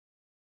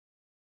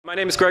My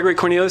name is Gregory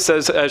Cornelius,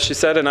 as she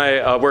said, and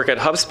I work at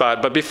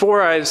HubSpot. But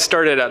before I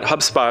started at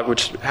HubSpot,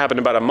 which happened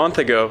about a month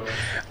ago,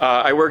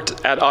 I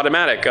worked at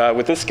Automattic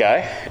with this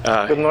guy.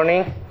 Good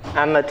morning.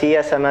 I'm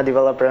Matías. I'm a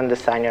developer and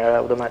designer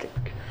at Automattic.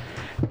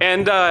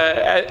 And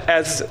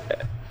as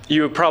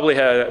you probably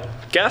have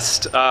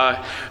guessed,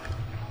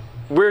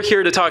 we're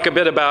here to talk a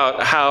bit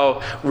about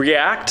how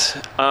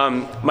React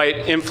might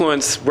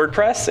influence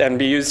WordPress and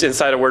be used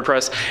inside of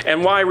WordPress,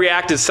 and why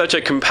React is such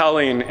a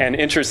compelling and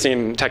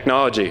interesting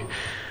technology.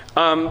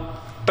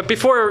 But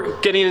before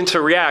getting into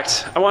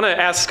React, I want to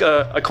ask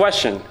a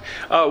question.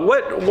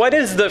 What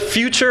is the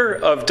future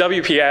of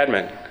WP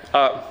Admin?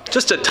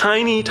 Just a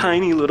tiny,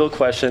 tiny little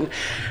question.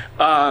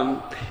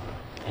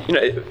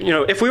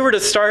 If we were to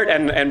start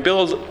and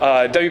build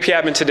WP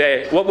Admin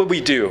today, what would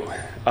we do?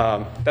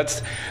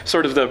 That's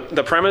sort of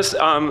the premise.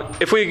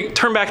 If we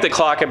turn back the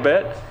clock a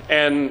bit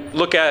and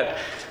look at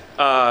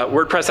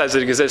WordPress as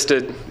it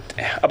existed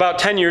about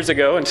 10 years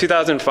ago in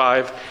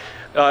 2005,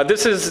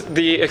 this is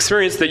the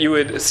experience that you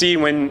would see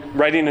when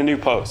writing a new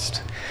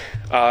post.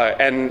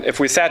 And if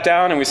we sat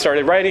down and we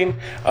started writing,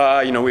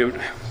 we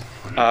would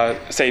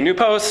say new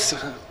posts,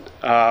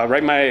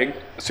 write my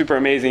super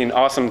amazing,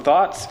 awesome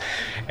thoughts.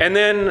 And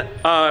then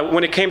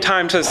when it came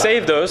time to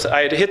save those,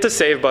 I'd hit the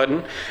save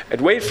button.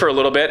 I'd wait for a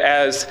little bit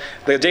as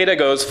the data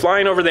goes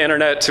flying over the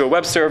internet to a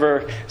web server.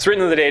 It's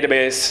written in the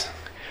database.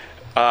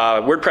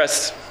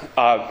 WordPress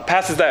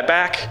passes that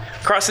back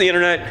across the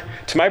internet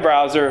to my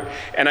browser,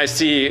 and I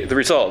see the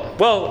result.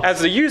 Well, as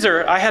the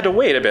user, I had to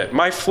wait a bit.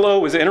 My flow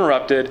was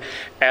interrupted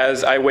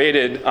as I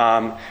waited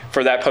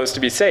for that post to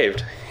be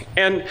saved.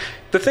 And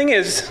the thing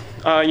is,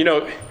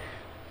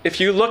 if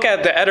you look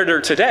at the editor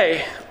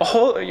today,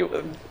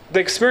 the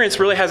experience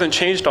really hasn't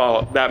changed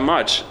all that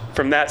much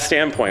from that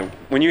standpoint.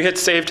 When you hit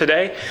save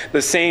today,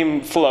 the same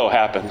flow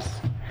happens.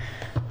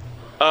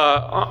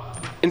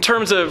 In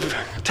terms of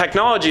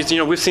technologies,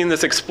 we've seen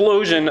this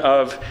explosion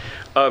of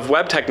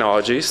web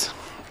technologies,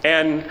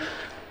 and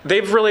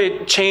they've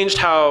really changed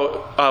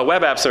how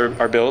web apps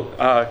are built.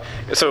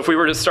 So if we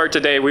were to start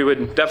today, we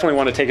would definitely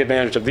want to take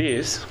advantage of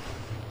these.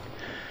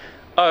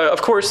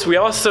 Of course, we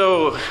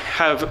also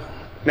have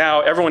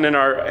now everyone in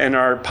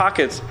our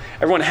pockets,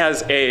 everyone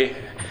has a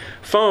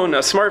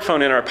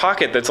smartphone in our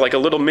pocket that's like a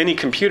little mini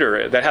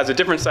computer that has a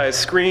different size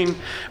screen,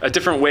 a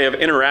different way of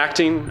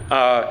interacting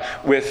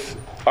with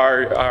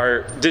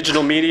our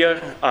digital media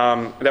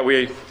that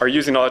we are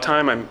using all the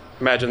time. I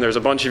imagine there's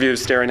a bunch of you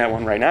staring at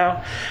one right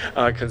now,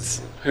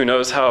 because who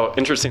knows how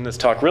interesting this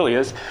talk really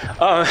is.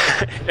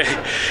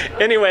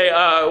 Anyway,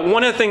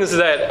 one of the things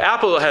that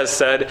Apple has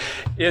said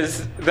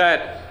is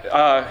that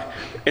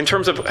in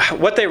terms of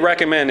what they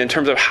recommend in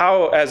terms of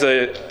how, as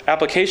an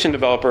application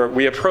developer,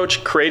 we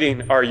approach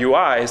creating our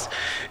UIs,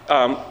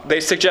 they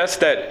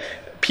suggest that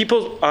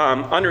people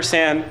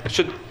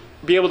should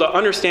be able to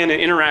understand and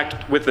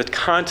interact with the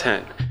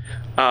content,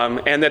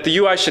 and that the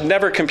UI should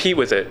never compete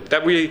with it,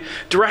 that we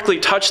directly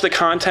touch the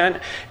content,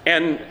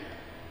 and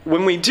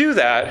when we do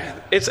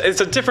that, it's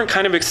a different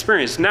kind of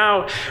experience.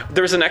 Now,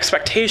 there's an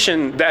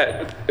expectation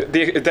that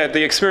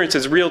the experience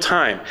is real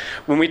time.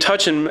 When we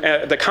touch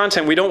the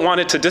content, we don't want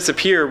it to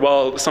disappear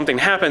while something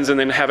happens and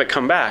then have it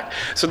come back.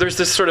 So there's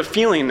this sort of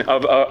feeling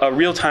of a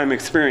real-time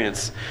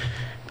experience,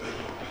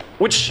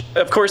 which,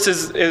 of course,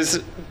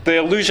 is the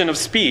illusion of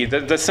speed,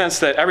 the sense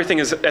that everything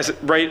is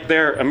right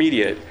there,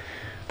 immediate.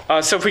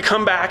 So if we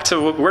come back to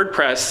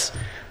WordPress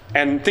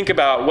and think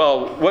about,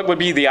 well, what would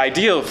be the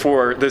ideal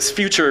for this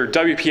future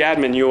WP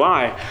Admin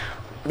UI?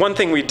 One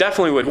thing we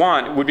definitely would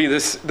want would be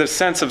this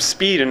sense of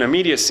speed and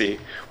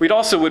immediacy. We'd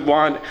also would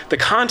want the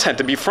content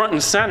to be front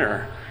and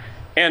center.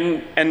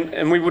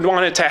 And we would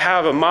want it to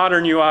have a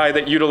modern UI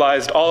that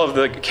utilized all of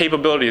the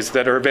capabilities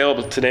that are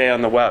available today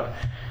on the web.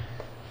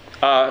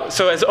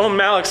 So as Om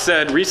Malik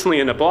said recently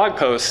in a blog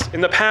post,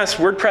 in the past,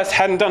 WordPress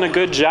hadn't done a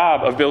good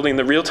job of building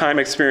the real-time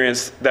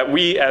experience that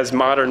we as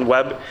modern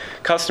web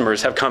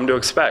customers have come to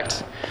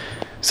expect.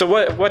 So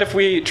what if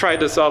we tried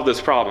to solve this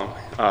problem?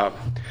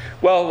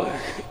 Well,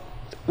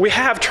 we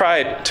have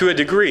tried to a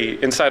degree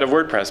inside of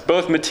WordPress.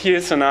 Both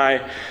Matías and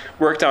I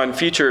worked on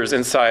features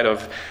inside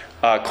of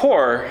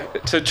Core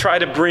to try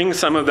to bring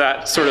some of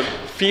that sort of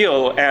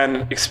feel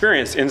and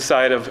experience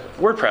inside of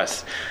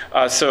WordPress.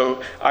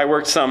 So I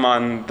worked some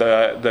on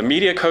the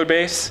media code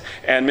base,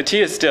 and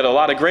Matías did a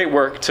lot of great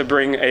work to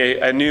bring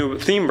a new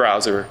theme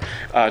browser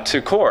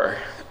to Core.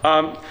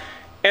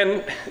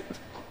 And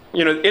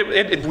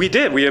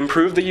we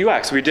improved the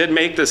UX. We did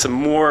make this a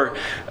more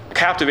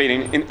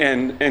captivating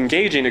and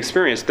engaging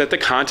experience, that the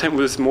content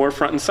was more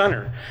front and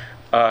center.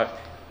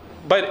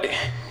 But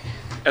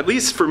at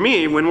least for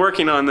me, when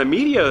working on the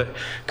media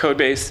code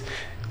base,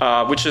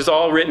 which is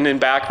all written in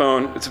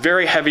Backbone, it's a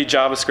very heavy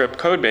JavaScript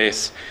code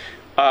base,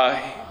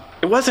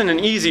 it wasn't an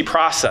easy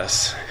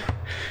process.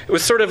 It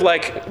was sort of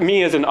like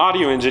me as an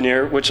audio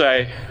engineer, which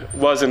I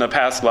was in a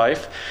past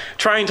life,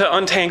 trying to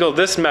untangle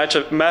this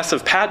mess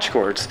of patch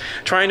cords,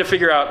 trying to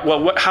figure out,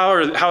 well,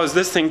 how is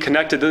this thing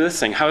connected to this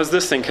thing? How is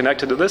this thing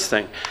connected to this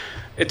thing?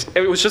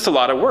 It was just a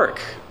lot of work.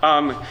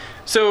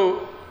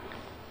 So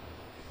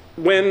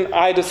when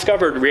I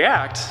discovered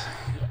React,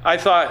 I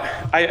thought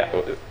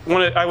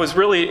I was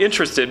really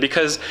interested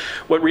because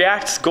what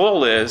React's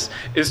goal is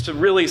to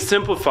really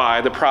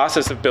simplify the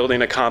process of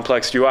building a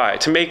complex UI,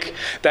 to make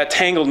that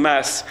tangled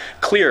mess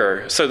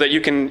clearer so that you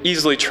can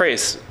easily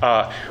trace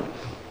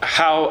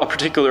how a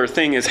particular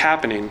thing is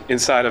happening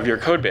inside of your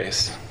code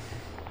base.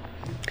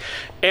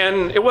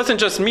 And it wasn't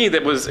just me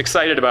that was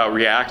excited about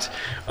React.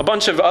 A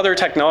bunch of other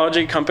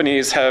technology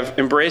companies have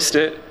embraced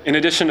it, in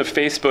addition to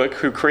Facebook,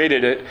 who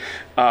created it.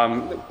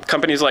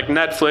 Companies like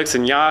Netflix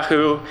and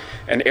Yahoo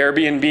and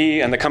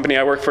Airbnb and the company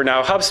I work for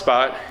now,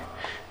 HubSpot.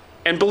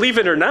 And believe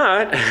it or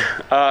not,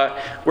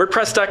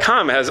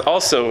 WordPress.com has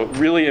also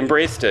really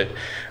embraced it.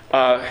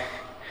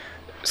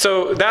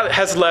 So that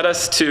has led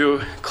us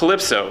to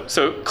Calypso.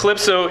 So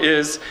Calypso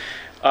is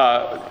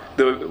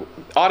the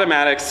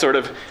automatic sort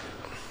of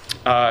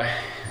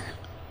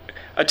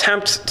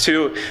attempt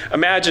to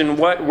imagine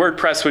what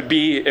WordPress would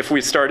be if we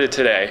started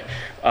today.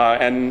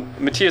 And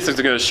Matías is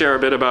going to share a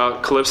bit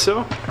about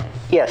Calypso.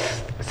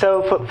 Yes.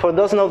 So for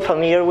those not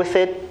familiar with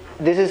it,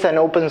 this is an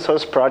open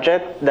source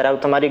project that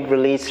Automattic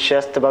released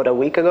just about a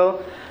week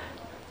ago.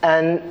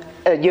 And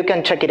you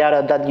can check it out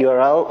at that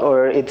URL,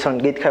 or it's on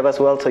GitHub as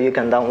well, so you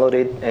can download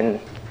it and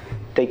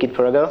take it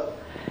for a go.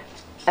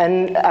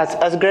 And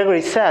as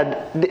Gregory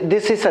said,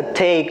 this is a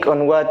take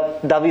on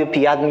what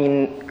WP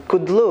admin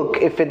could look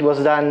if it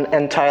was done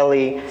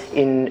entirely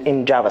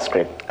in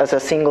JavaScript as a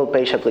single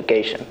page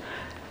application.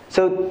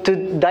 So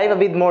to dive a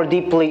bit more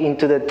deeply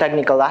into the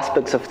technical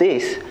aspects of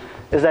this,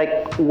 is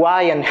like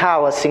why and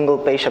how a single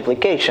page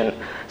application.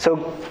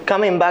 So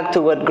coming back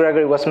to what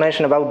Gregory was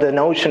mentioning about the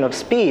notion of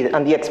speed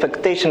and the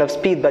expectation of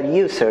speed by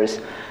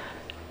users,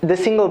 the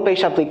single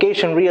page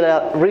application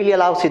really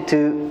allows you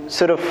to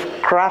sort of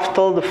craft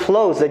all the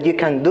flows that you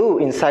can do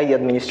inside the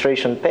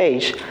administration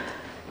page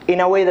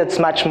in a way that's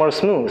much more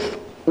smooth.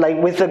 Like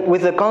with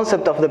the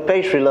concept of the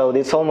page reload,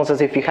 it's almost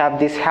as if you have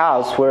this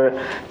house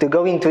where to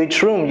go into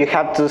each room, you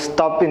have to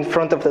stop in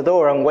front of the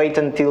door and wait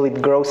until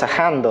it grows a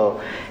handle.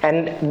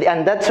 And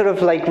that sort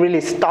of like really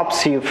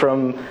stops you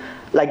from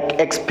like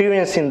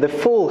experiencing the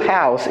full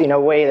house in a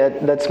way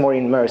that's more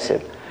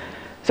immersive.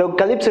 So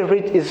Calypso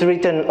is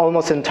written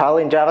almost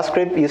entirely in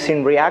JavaScript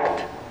using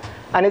React,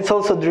 and it's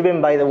also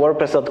driven by the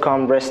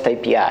WordPress.com REST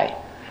API.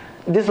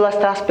 This last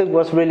aspect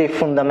was really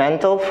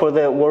fundamental for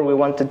the work we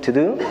wanted to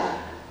do,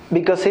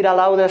 because it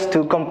allowed us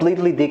to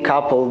completely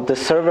decouple the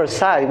server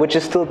side, which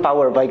is still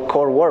powered by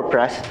core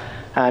WordPress,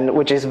 and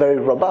which is very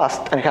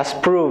robust and has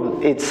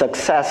proved its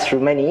success through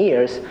many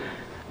years,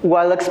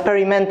 while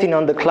experimenting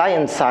on the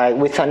client side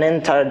with an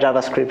entire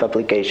JavaScript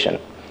application.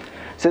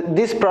 So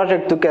this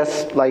project took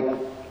us like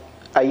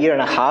a year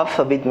and a half,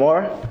 a bit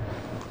more.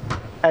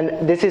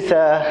 And this is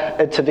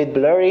it's a bit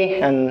blurry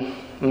and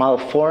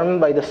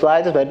malformed by the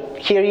slides, but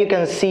here you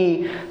can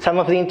see some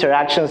of the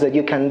interactions that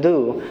you can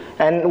do.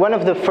 And one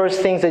of the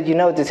first things that you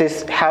notice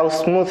is how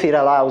smooth it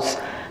allows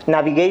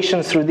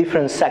navigation through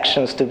different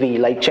sections to be,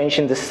 like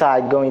changing the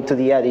site, going to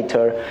the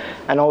editor,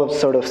 and all those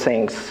sort of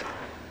things.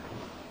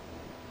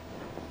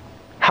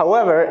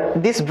 However,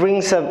 this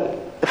brings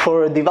up,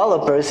 for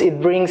developers,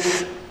 it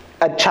brings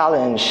a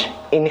challenge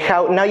in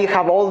how now you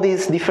have all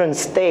these different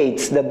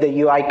states that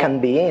the UI can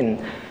be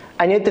in.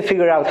 I need to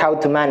figure out how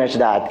to manage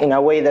that in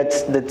a way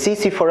that's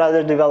easy for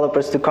other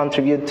developers to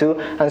contribute to,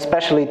 and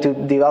especially to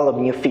develop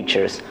new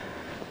features.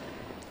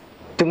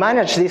 To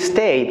manage this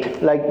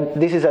state, like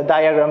this is a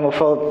diagram of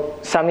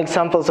some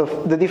examples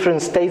of the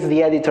different states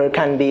the editor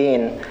can be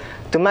in.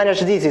 To manage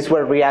this is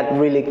where React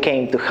really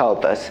came to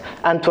help us,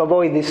 and to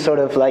avoid this sort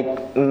of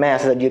like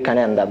mess that you can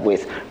end up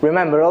with.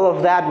 Remember, all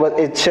of that,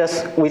 it's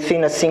just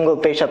within a single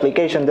page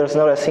application. There's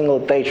not a single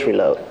page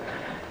reload.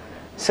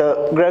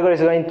 So Gregory is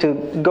going to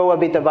go a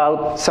bit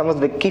about some of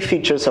the key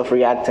features of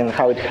React and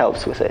how it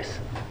helps with this.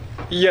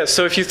 Yes,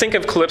 so if you think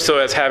of Calypso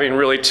as having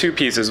really two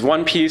pieces,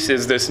 one piece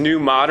is this new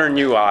modern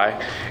UI,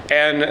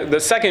 and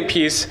the second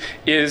piece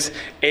is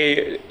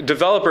a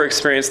developer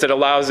experience that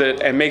allows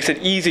it and makes it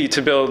easy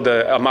to build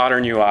a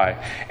modern UI.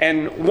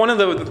 And one of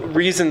the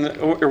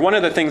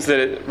things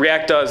that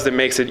React does that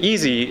makes it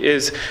easy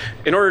is,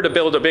 in order to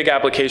build a big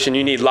application,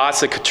 you need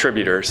lots of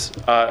contributors.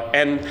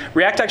 And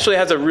React actually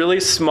has a really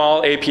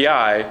small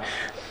API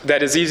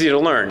that is easy to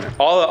learn.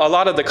 A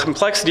lot of the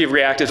complexity of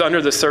React is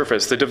under the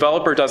surface. The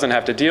developer doesn't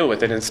have to deal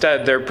with it.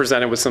 Instead, they're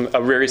presented with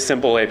a very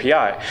simple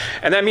API.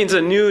 And that means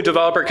a new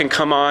developer can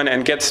come on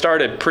and get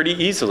started pretty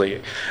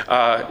easily.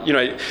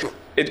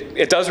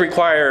 It does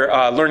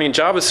require learning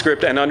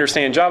JavaScript and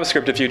understanding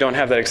JavaScript if you don't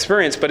have that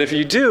experience. But if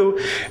you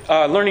do,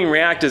 learning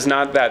React is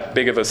not that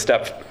big of a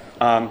step.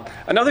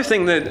 Another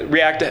thing that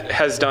React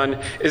has done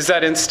is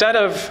that instead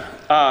of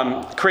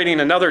creating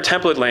another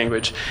template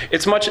language,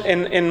 it's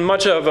in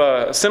much of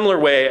a similar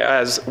way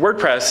as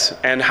WordPress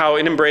and how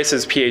it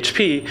embraces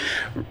PHP,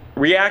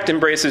 React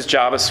embraces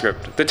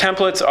JavaScript. The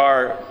templates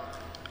are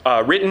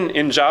written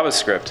in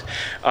JavaScript,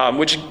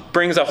 which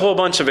brings a whole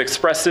bunch of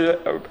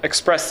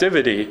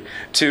expressivity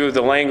to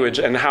the language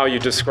and how you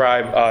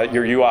describe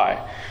your UI.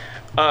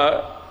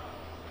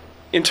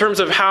 in terms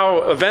of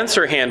how events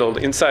are handled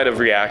inside of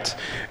React,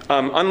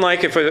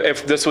 unlike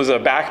if this was a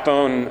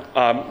Backbone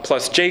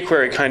plus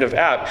jQuery kind of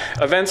app,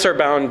 events are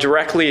bound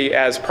directly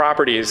as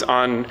properties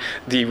on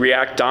the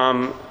React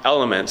DOM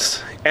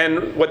elements.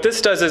 And what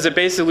this does is it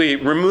basically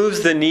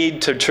removes the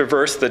need to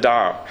traverse the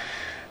DOM.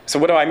 So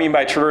what do I mean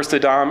by traverse the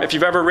DOM? If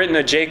you've ever written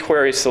a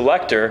jQuery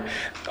selector,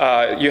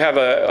 you have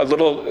a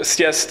little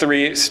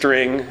CS3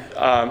 string,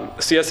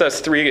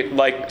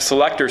 CSS3-like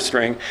selector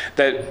string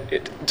that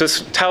it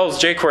just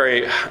tells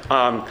jQuery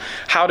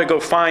how to go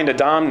find a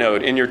DOM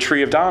node in your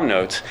tree of DOM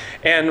nodes.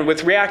 And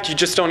with React, you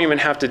just don't even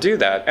have to do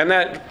that. And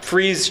that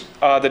frees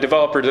the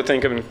developer to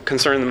think and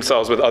concern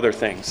themselves with other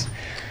things.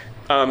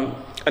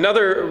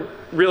 Another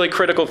really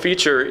critical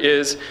feature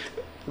is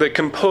the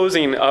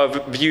composing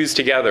of views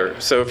together.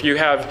 So if you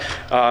have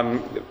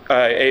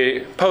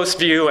a post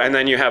view and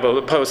then you have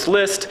a post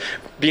list,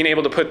 being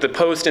able to put the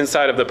post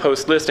inside of the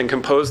post list and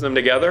compose them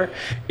together.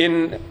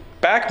 In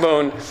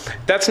Backbone,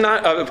 that's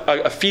not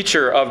a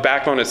feature of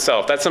Backbone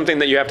itself. That's something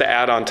that you have to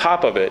add on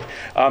top of it.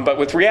 But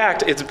with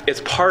React,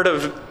 it's part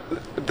of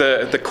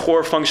the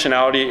core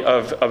functionality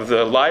of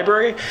the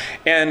library,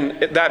 and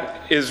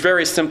that is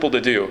very simple to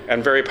do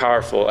and very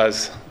powerful,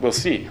 as we'll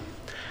see.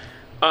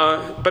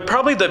 But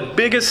probably the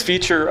biggest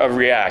feature of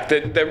React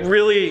that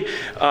really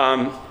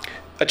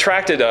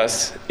attracted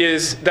us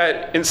is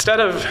that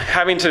instead of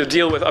having to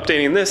deal with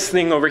updating this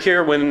thing over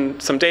here when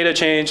some data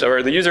changed,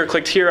 or the user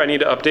clicked here, I need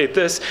to update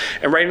this,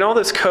 and writing all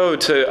this code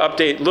to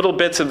update little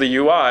bits of the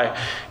UI,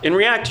 in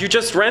React, you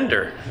just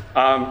render.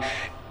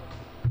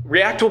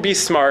 React will be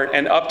smart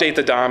and update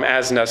the DOM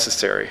as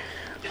necessary.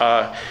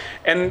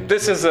 And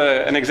this is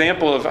an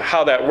example of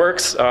how that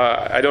works.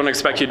 I don't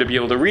expect you to be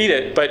able to read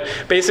it, but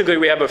basically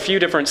we have a few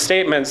different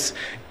statements,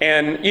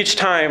 and each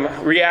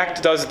time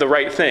React does the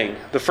right thing.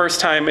 The first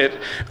time it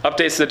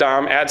updates the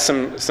DOM, adds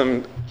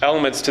some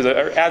elements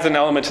to or adds an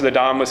element to the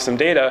DOM with some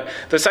data.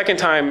 The second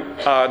time,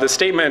 the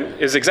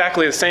statement is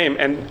exactly the same,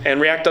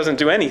 and React doesn't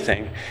do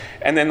anything.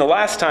 And then the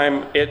last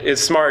time, it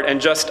is smart and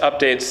just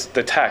updates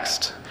the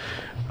text.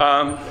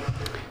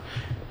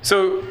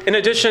 So in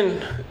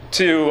addition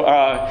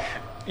to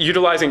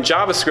utilizing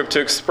JavaScript to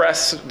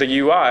express the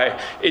UI,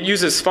 it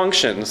uses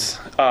functions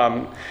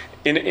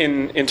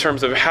in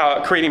terms of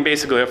how creating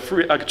basically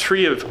a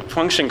tree of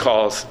function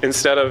calls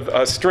instead of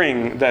a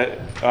string that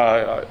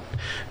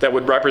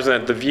would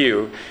represent the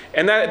view.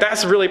 And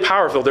that's really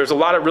powerful. There's a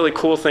lot of really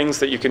cool things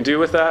that you can do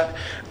with that.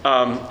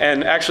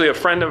 And actually a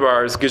friend of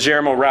ours,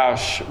 Guillermo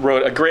Rauch,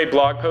 wrote a great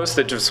blog post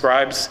that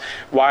describes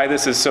why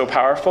this is so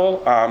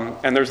powerful.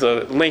 And there's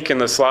a link in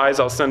the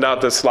slides. I'll send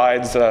out the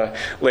slides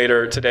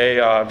later today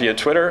via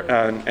Twitter,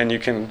 and you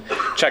can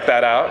check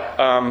that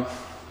out.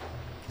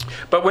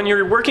 But when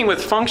you're working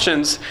with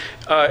functions,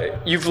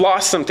 you've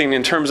lost something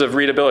in terms of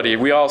readability.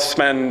 We all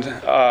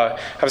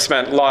have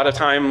spent a lot of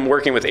time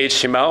working with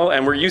HTML,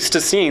 and we're used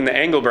to seeing the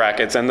angle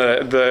brackets and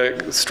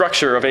the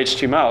structure of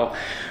HTML.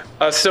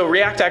 So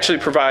React actually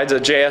provides a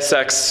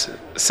JSX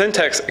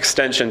syntax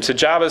extension to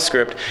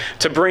JavaScript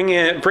to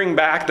bring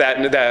back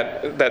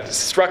that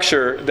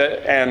structure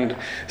and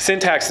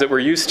syntax that we're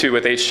used to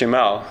with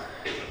HTML.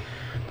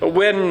 But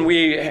when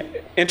we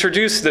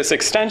introduce this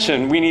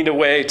extension, we need a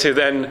way to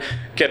then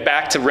get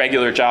back to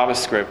regular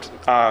JavaScript.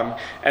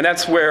 And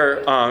that's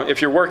where, if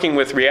you're working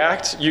with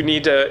React, you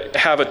need to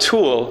have a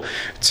tool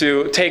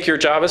to take your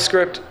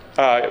JavaScript,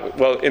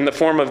 well, in the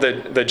form of the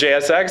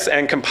JSX,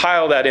 and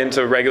compile that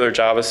into regular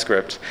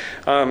JavaScript.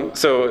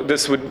 So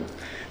this would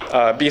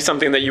be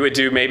something that you would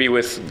do maybe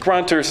with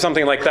Grunt or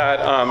something like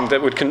that,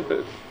 that would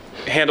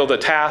handle the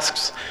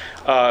tasks.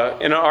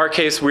 In our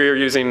case, we're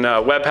using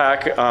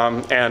Webpack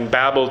and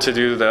Babel to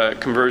do the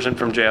conversion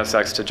from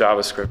JSX to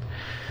JavaScript.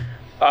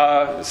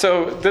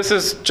 So this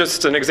is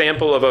just an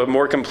example of a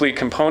more complete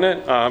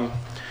component.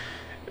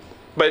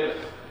 But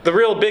the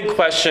real big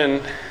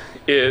question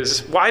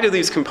is, why do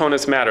these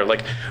components matter?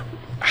 Like,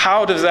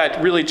 how does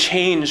that really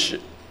change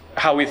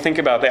how we think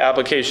about the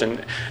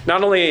application?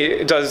 Not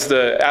only does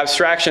the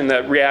abstraction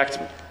that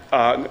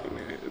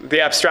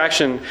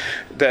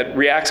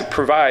React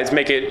provides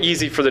make it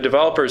easy for the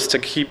developers to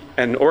keep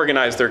and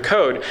organize their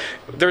code,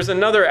 there's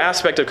another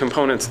aspect of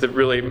components that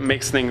really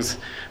makes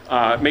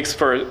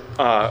for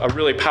a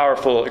really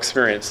powerful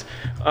experience.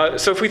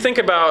 So if we think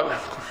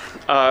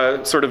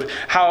about sort of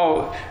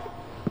how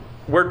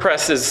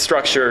WordPress is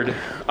structured,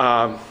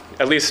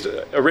 at least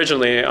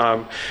originally,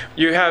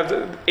 you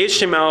have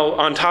HTML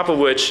on top of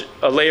which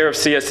a layer of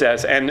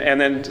CSS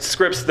and then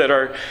scripts that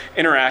are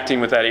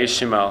interacting with that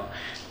HTML.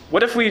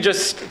 What if we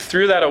just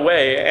threw that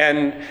away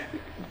and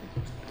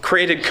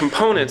created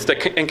components that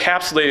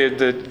encapsulated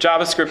the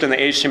JavaScript and the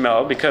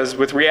HTML? Because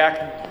with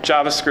React,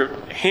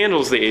 JavaScript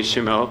handles the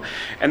HTML.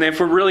 And then if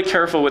we're really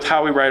careful with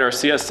how we write our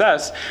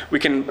CSS, we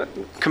can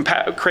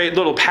create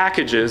little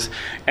packages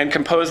and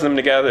compose them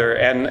together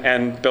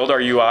and build our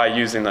UI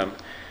using them.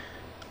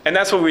 And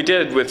that's what we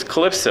did with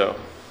Calypso.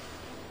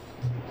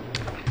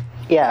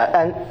 Yeah,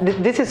 and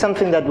this is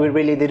something that we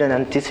really didn't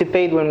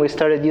anticipate when we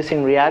started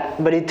using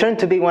React, but it turned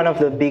to be one of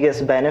the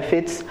biggest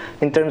benefits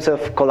in terms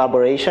of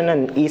collaboration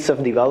and ease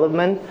of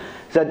development.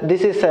 That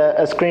this is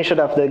a screenshot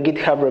of the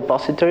GitHub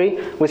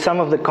repository with some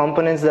of the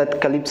components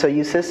that Calypso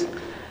uses.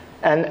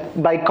 And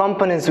by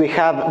components, we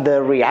have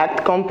the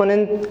React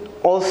component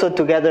also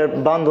together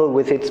bundled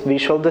with its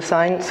visual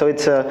design, so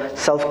it's a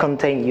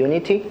self-contained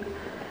unity.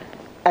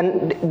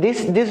 And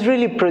this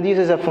really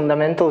produces a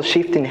fundamental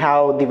shift in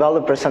how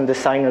developers and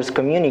designers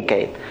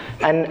communicate,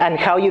 and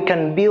how you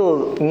can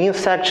build new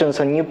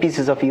sections and new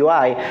pieces of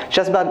UI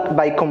just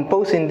by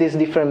composing these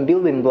different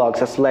building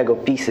blocks as Lego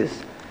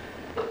pieces.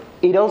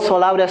 It also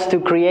allowed us to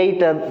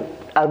create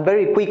a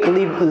very quick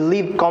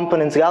lib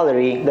components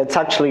gallery that's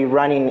actually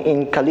running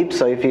in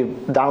Calypso if you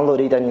download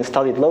it and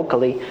install it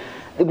locally,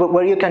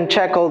 where you can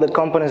check all the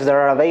components that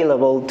are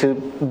available to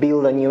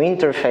build a new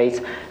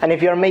interface. And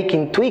if you're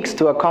making tweaks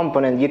to a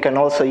component, you can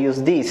also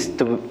use this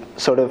to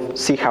sort of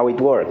see how it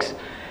works.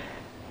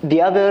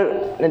 The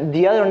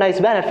other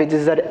nice benefit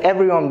is that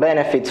everyone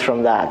benefits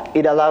from that.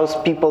 It allows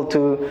people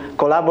to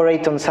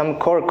collaborate on some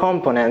core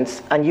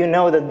components, and you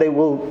know that they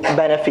will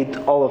benefit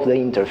all of the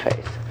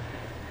interface.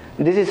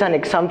 This is an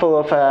example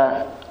of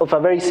a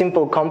very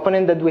simple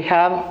component that we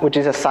have, which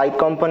is a side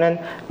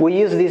component. We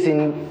use this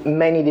in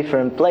many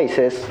different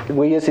places.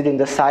 We use it in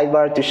the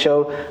sidebar to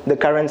show the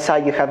current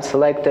site you have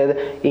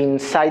selected, in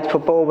site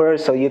popover,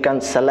 so you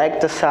can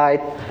select a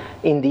site,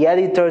 in the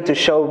editor to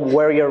show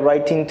where you're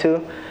writing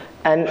to.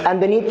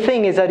 And the neat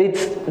thing is that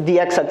it's the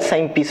exact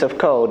same piece of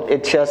code.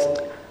 It's just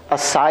a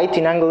site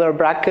in Angular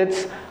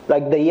brackets,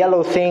 like the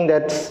yellow thing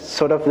that's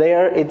sort of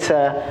there. It's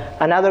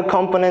another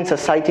component, a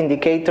site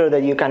indicator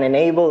that you can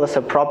enable as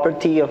a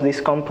property of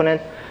this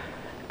component.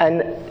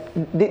 And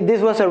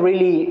this was a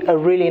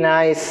really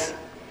nice,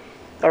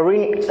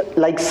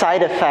 like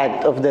side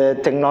effect of the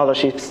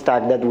technology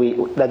stack that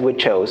we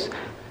chose.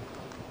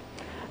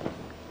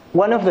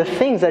 One of the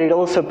things that it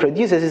also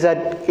produces is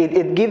that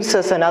it gives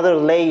us another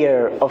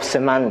layer of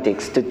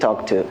semantics to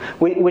talk to,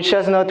 which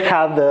does not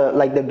have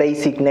the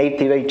basic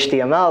native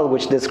HTML,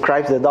 which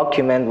describes the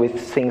document with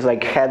things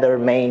like header,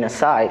 main,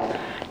 aside.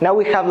 Now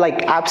we have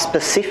like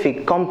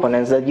app-specific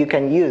components that you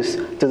can use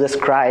to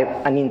describe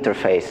an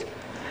interface.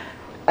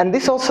 And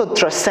this also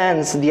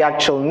transcends the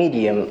actual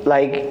medium.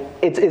 Like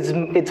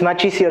it's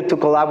much easier to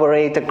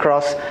collaborate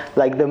across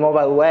like the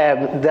mobile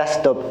web,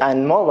 desktop,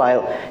 and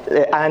mobile,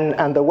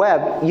 and the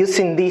web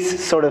using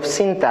this sort of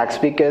syntax,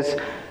 because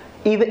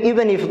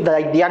even if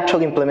like the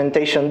actual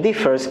implementation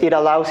differs, it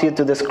allows you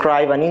to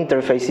describe an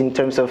interface in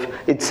terms of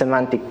its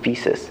semantic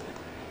pieces.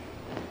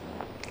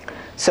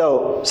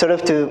 So sort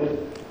of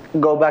to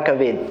go back a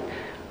bit,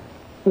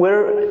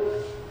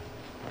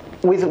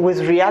 with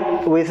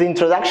React, with the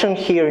introduction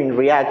here in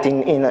React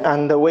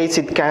and the ways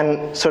it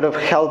can sort of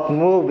help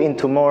move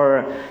into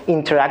more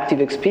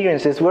interactive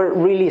experiences, we're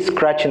really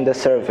scratching the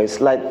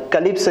surface. Like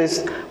Calypso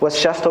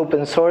was just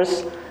open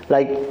source.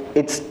 Like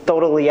it's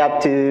totally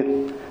up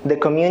to the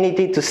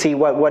community to see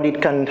what it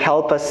can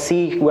help us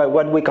see,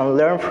 what we can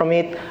learn from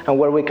it, and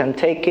where we can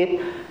take it.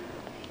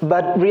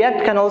 But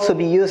React can also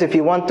be used if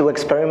you want to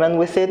experiment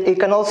with it. It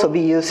can also be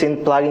used in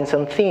plugins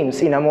and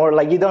themes in a more,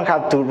 like you don't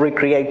have to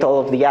recreate all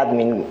of the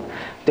admin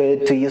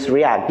to use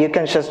React. You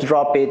can just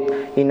drop it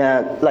in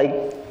a,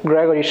 like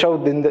Gregory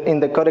showed in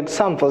the code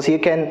examples, you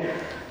can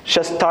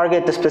just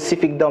target a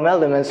specific DOM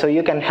element, so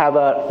you can have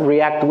a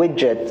React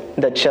widget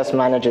that just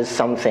manages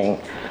something.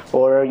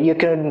 Or you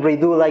can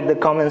redo like the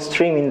comment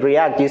stream in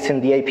React using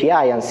the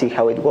API and see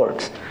how it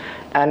works.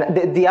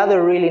 And the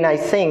other really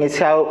nice thing is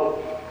how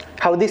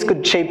this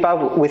could shape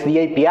up with the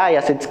API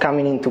as it's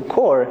coming into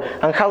core,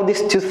 and how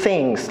these two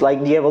things, like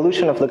the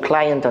evolution of the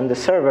client and the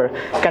server,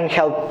 can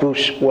help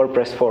push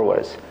WordPress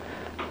forwards.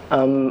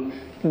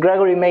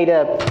 Gregory made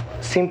a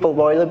simple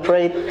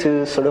boilerplate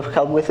to sort of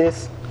help with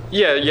this.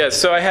 Yeah.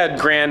 So I had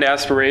grand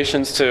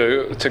aspirations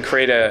to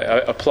create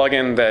a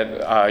plugin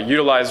that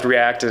utilized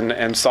React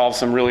and solved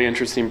some really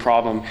interesting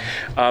problem.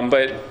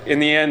 But in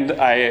the end,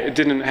 I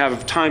didn't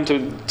have time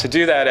to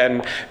do that,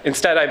 and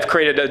instead I've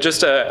created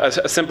just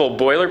a simple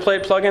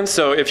boilerplate plugin.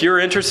 So if you're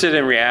interested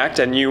in React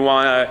and you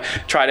want to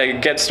try to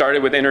get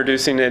started with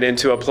introducing it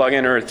into a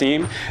plugin or a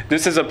theme,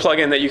 this is a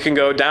plugin that you can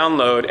go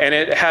download, and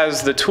it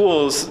has the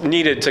tools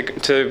needed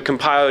to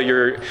compile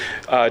your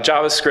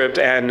JavaScript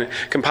and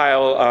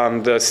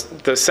compile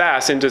the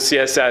Sass into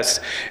CSS,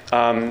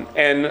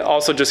 and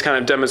also just kind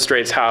of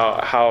demonstrates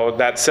how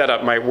that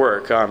setup might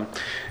work.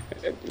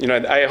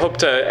 I hope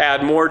to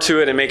add more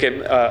to it and make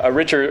it a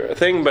richer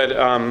thing, but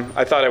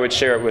I thought I would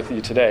share it with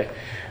you today.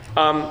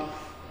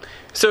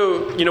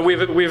 So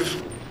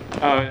we've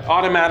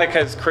Automattic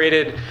has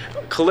created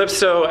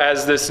Calypso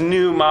as this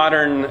new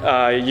modern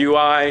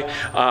UI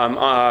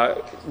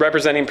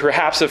representing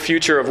perhaps a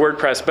future of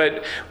WordPress.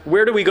 But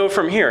where do we go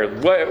from here?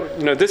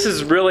 This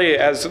is really,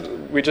 as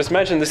we just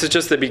mentioned, this is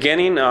just the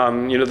beginning.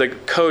 The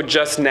code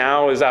just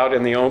now is out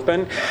in the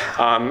open.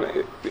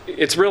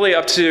 It's really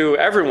up to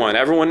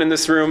everyone in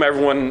this room,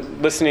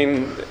 everyone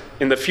listening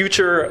in the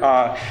future,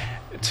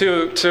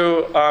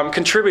 to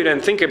contribute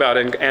and think about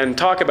and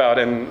talk about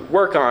and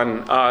work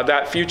on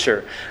that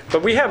future.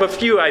 But we have a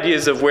few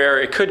ideas of where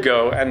it could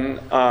go, and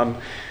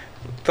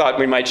thought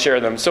we might share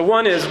them. So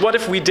one is, what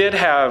if we did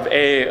have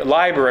a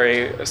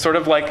library, sort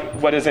of like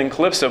what is in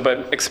Calypso,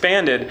 but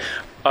expanded,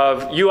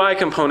 of UI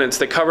components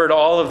that covered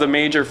all of the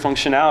major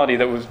functionality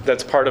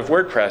that's part of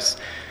WordPress.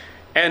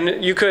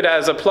 And you could,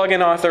 as a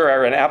plugin author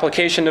or an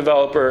application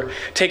developer,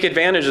 take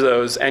advantage of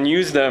those and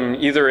use them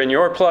either in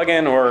your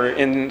plugin or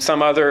in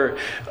some other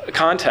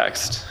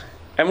context.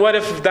 And what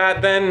if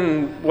that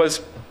then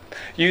was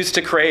used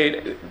to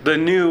create the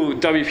new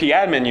WP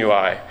admin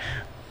UI?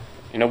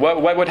 You know,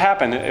 what would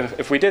happen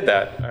if we did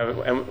that?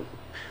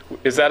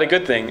 Is that a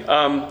good thing?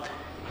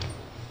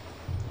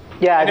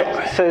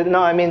 Yeah, so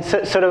no, I mean,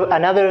 sort of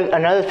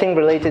another thing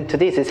related to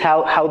this is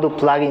how do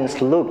plugins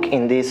look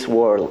in this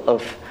world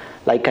of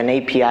like an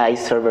API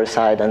server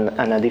side and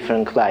a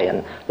different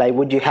client? Like,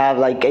 would you have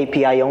like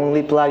API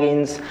only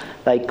plugins,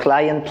 like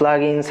client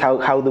plugins?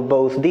 How do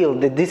both deal?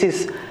 This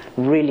is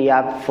really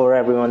up for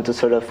everyone to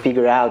sort of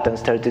figure out and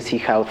start to see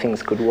how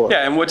things could work.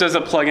 Yeah, and what does a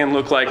plugin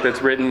look like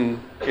that's written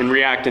in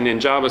React and in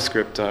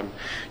JavaScript? You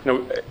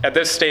know, at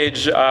this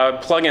stage,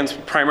 plugins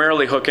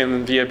primarily hook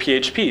in via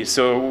PHP.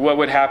 So what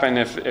would happen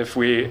if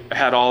we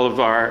had all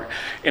of our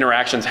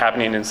interactions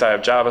happening inside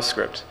of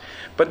JavaScript?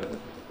 But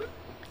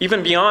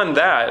even beyond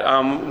that,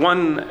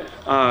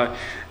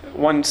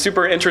 one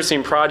super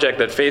interesting project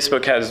that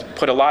Facebook has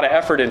put a lot of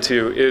effort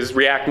into is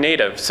React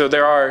Native. So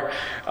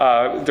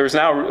there's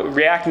now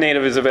React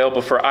Native is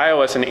available for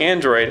iOS and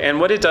Android, and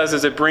what it does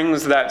is it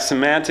brings that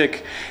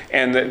semantic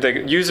and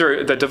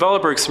the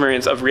developer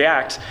experience of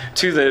React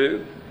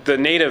to the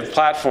native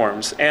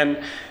platforms. And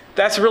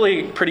that's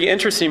really pretty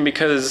interesting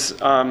because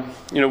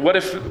you know, what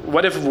if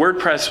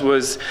WordPress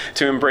was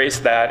to embrace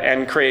that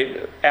and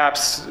create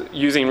apps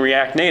using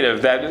React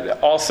Native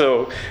that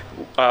also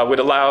would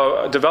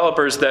allow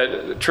developers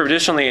that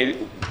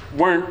traditionally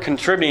weren't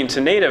contributing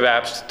to native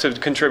apps to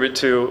contribute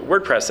to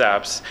WordPress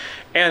apps?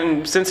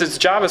 And since it's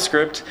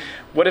JavaScript,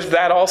 what if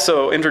that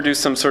also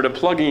introduced some sort of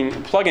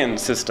plugin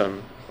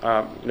system?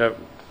 You know,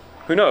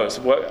 who knows?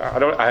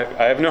 I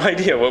have no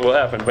idea what will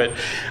happen, but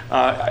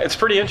it's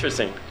pretty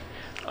interesting.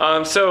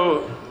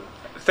 So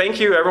thank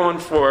you everyone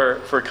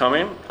for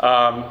coming.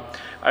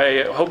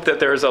 I hope that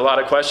there's a lot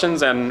of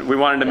questions, and we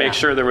wanted to make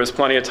sure there was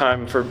plenty of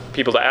time for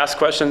people to ask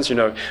questions. You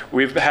know,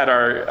 we've had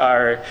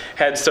our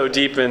heads so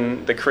deep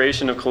in the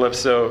creation of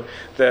Calypso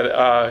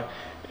that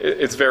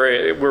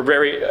we're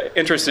very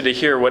interested to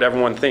hear what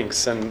everyone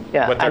thinks and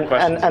what their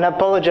questions. And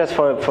apologize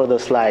for the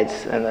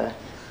slides and that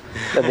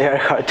they are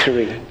hard to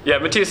read. Yeah,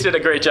 Matías did a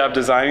great job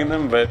designing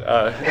them, but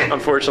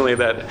unfortunately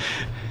that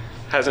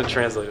hasn't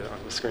translated on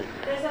the screen.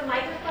 There's a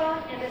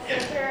microphone in the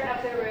center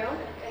of the room.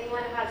 If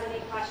anyone has any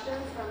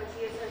questions for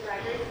Matías or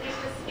Gregory, please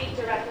just speak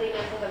directly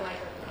into the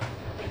microphone.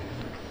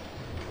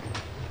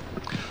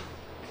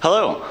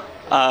 Hello.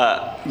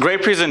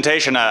 Great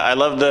presentation. I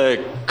love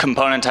the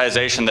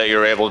componentization that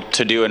you're able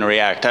to do in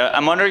React.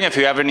 I'm wondering if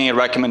you have any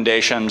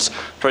recommendations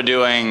for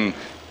doing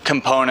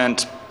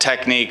component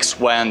techniques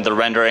when the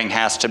rendering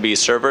has to be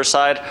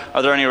server-side.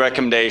 Are there any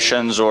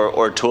recommendations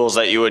or tools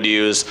that you would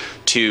use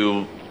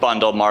to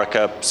bundle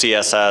markup,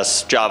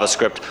 CSS,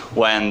 JavaScript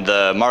when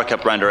the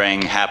markup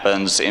rendering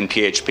happens in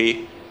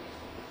PHP?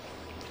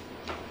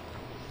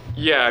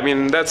 Yeah, I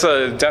mean, that's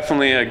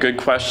definitely a good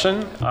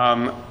question.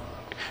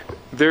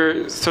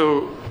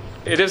 So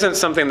it isn't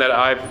something that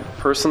I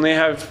personally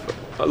have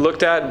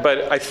looked at,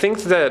 but I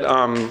think that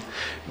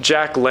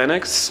Jack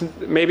Lennox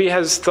maybe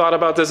has thought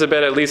about this a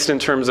bit, at least in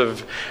terms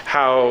of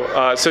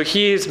how, so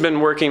he's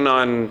been working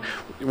on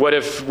what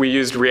if we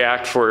used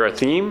React for a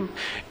theme,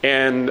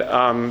 and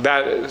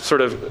that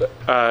sort of,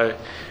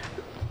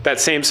 that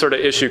same sort of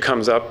issue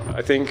comes up,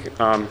 I think.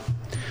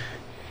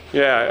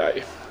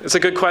 Yeah, it's a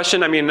good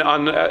question. I mean,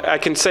 I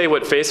can say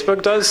what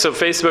Facebook does. So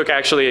Facebook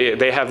actually,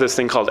 they have this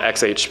thing called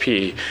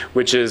XHP,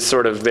 which is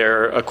sort of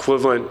their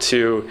equivalent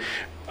to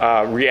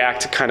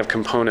React kind of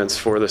components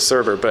for the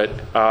server, but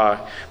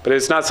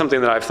it's not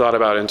something that I've thought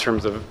about in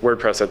terms of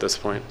WordPress at this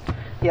point.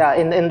 Yeah,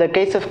 in the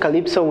case of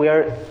Calypso, we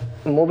are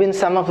moving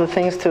some of the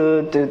things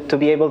to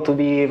be able to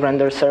be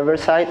rendered server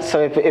side.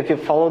 So if you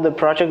follow the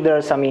project, there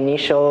are some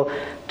initial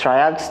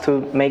tryouts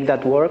to make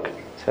that work.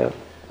 So.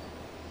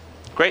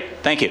 Great,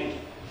 thank you.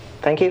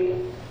 Thank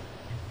you.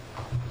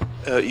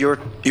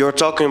 You're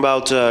talking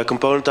about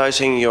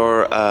componentizing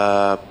your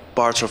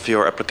parts of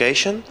your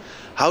application.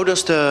 How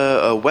does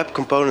the web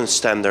component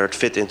standard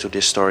fit into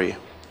this story?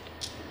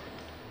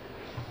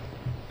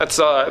 That's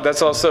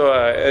also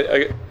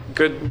a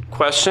good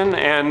question,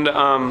 and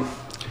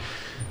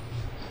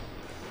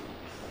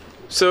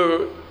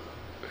so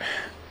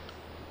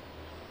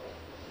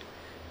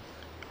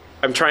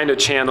I'm trying to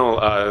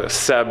channel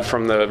Seb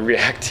from the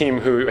React team,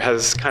 who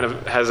has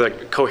a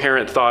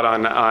coherent thought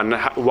on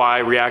why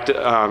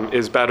React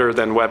is better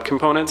than web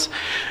components,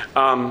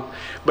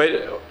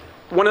 but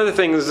one of the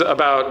things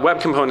about web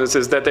components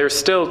is that they're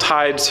still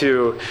tied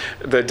to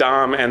the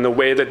DOM and the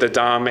way that the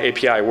DOM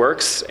API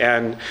works.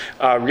 And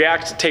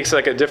React takes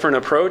like a different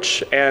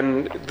approach.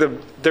 And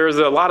there's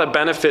a lot of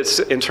benefits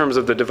in terms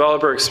of the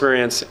developer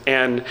experience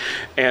and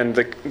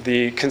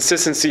the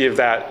consistency of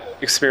that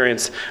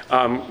experience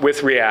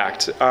with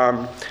React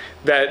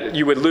that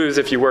you would lose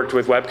if you worked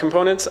with web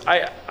components.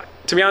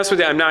 To be honest with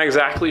you, I'm not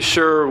exactly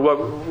sure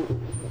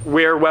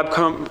where web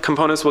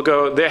components will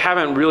go. They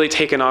haven't really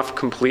taken off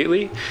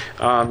completely.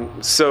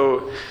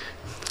 So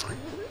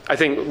I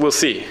think we'll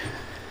see.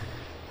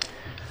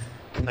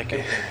 Thank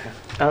you.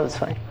 Oh, that's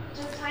fine.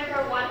 Just time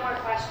for one more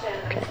question.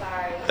 I'm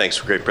sorry. Thanks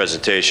for a great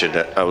presentation.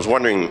 I was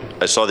wondering,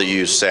 I saw that you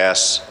use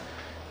Sass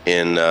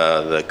in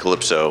the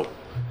Calypso.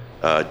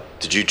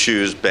 Did you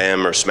choose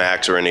BEM or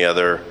SMAX or any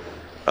other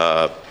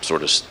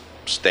sort of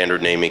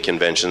standard naming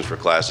conventions for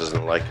classes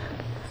and the like?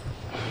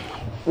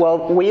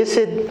 Well, we use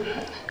it.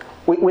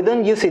 We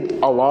don't use it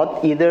a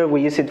lot either.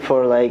 We use it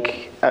for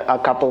like a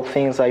couple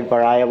things like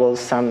variables,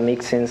 some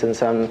mixins, and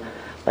some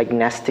like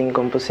nesting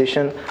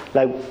composition.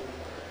 Like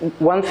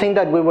one thing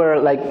that we were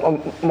like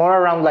more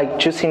around like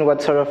choosing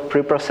what sort of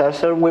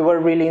preprocessor, we were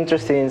really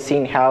interested in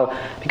seeing how,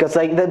 because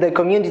like the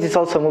community is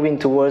also moving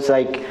towards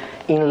like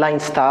inline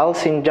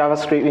styles in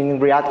JavaScript, in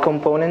React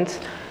components,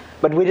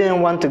 but we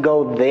didn't want to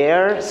go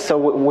there, so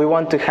we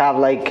want to have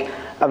like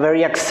a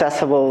very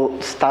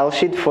accessible style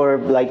sheet for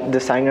like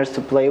designers to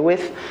play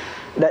with.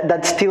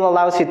 That still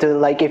allows you to,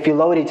 like, if you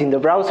load it in the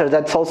browser,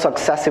 that's also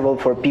accessible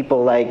for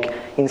people like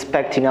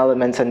inspecting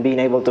elements and being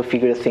able to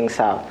figure things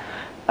out.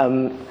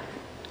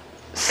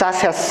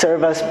 Sass has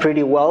served us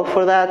pretty well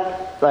for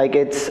that. Like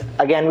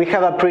again, we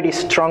have a pretty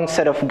strong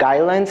set of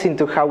guidelines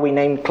into how we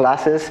name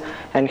classes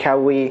and how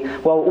we,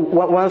 well,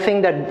 one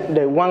thing that,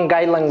 the one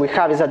guideline we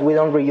have is that we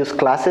don't reuse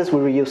classes,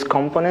 we reuse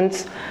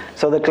components.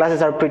 So the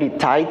classes are pretty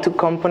tied to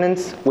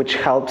components, which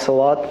helps a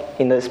lot,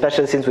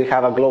 especially since we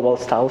have a global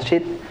style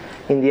sheet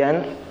in the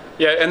end.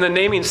 Yeah, and the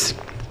naming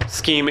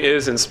scheme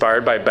is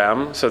inspired by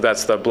BEM, so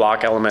that's the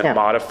block element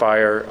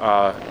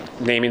modifier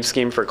naming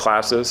scheme for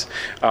classes,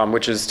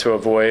 which is to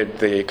avoid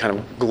the kind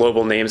of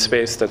global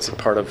namespace that's a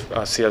part of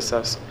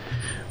CSS.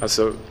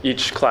 So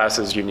each class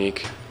is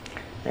unique.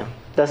 Yeah.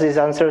 Does this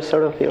answer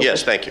sort of feel?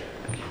 Yes, thank you.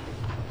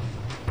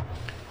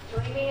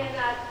 Join me in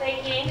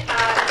thanking.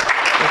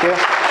 Thank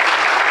you.